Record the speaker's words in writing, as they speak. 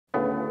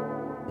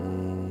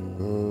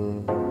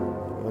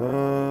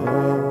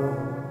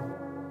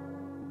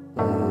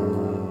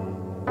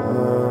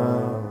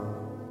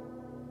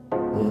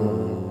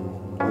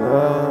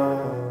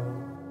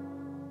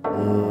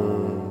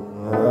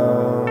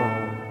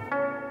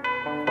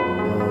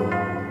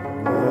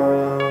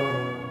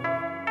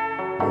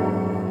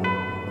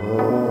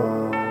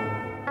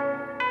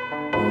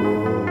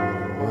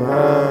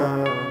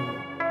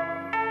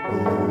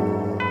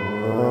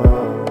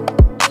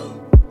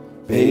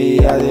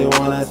Baby, I just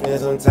wanna spend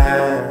some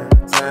time.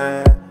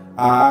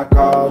 I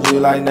called you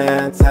like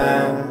 9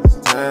 times.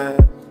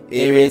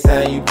 Every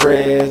time you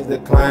press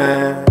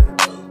decline,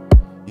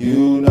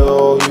 you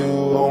know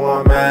you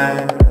on my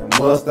mind.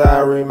 Must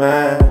I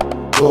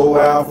remind? Go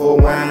out for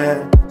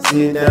wine,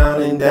 sit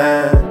down and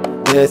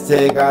dine. Let's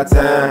take our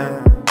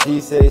time.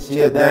 She said she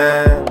a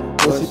dime,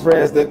 but she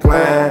press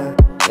decline.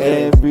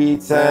 Every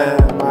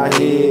time I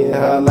hit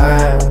her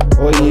line,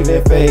 or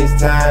even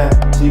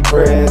FaceTime, she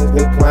press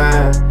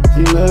decline.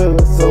 She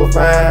looks so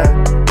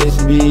fine, it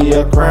should be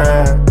a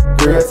crime.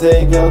 Girl,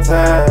 take your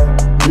time,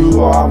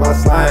 you are my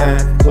slime.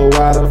 So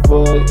why the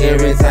fuck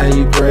every time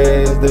you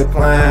press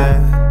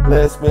decline?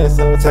 Let's spend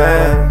some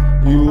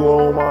time, you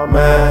on my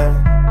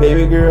mind.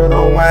 Baby girl,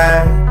 don't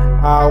whine,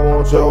 I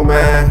want your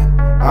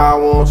mind, I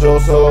want your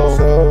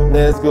soul.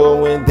 Let's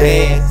go and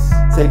dance,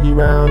 take you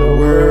round the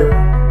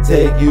world,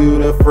 take you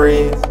to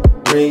friends,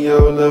 bring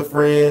your little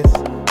friends.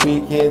 We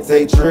can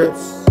take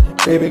trips,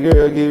 baby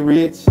girl, get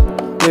rich.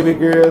 Baby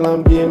girl,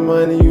 I'm getting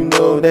money, you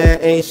know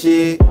that ain't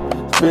shit.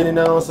 Spending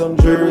on some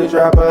jewelry,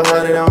 drop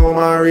 100 on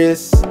my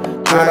wrist.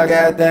 Girl, I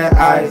got that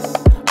ice,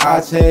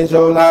 I change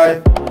your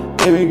life.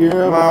 Baby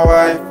girl, my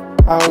wife,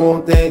 I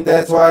won't think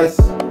that twice.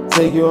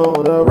 Take you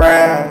on a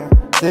ride,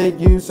 take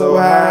you so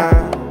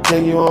high,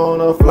 take you on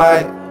a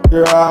flight.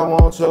 Girl, I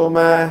want your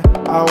mind,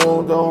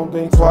 don't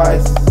think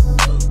twice.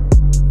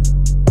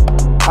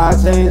 I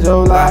change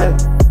your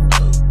life.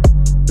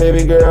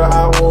 Baby girl,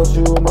 I want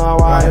you my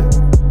wife.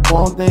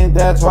 Won't think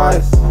that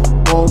twice,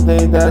 won't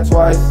think that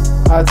twice.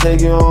 I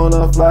take you on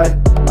a flight,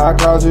 I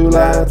called you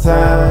 9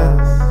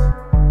 times,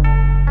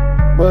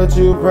 but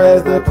you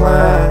press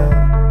decline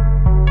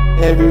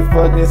every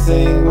fucking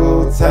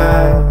single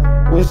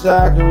time. Wish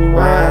I could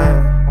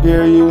rewind,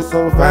 girl, you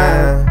so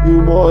fine.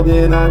 You more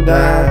than a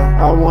dime,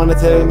 I wanna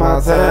take my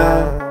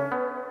time.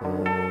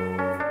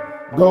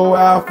 Go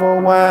out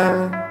for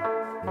wine,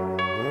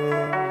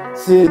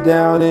 sit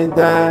down and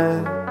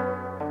dine.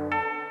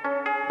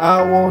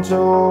 I want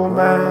your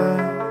mind,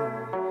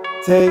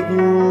 take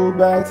you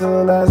back to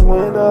last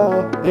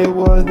winter. It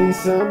was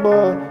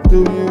December, do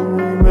you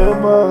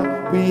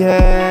remember? We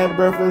had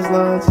breakfast,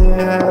 lunch, and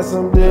had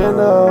some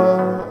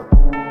dinner.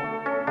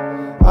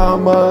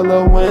 I'm a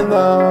little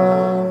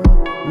winner,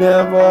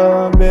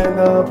 never been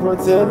a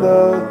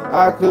pretender.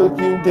 I cook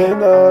you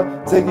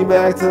dinner, take you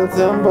back to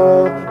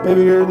September.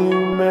 Baby girl, do you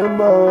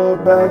remember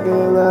back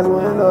in last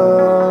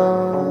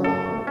winter?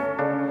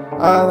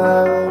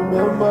 I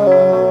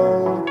remember.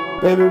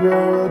 Baby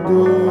girl, do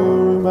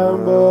you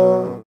remember?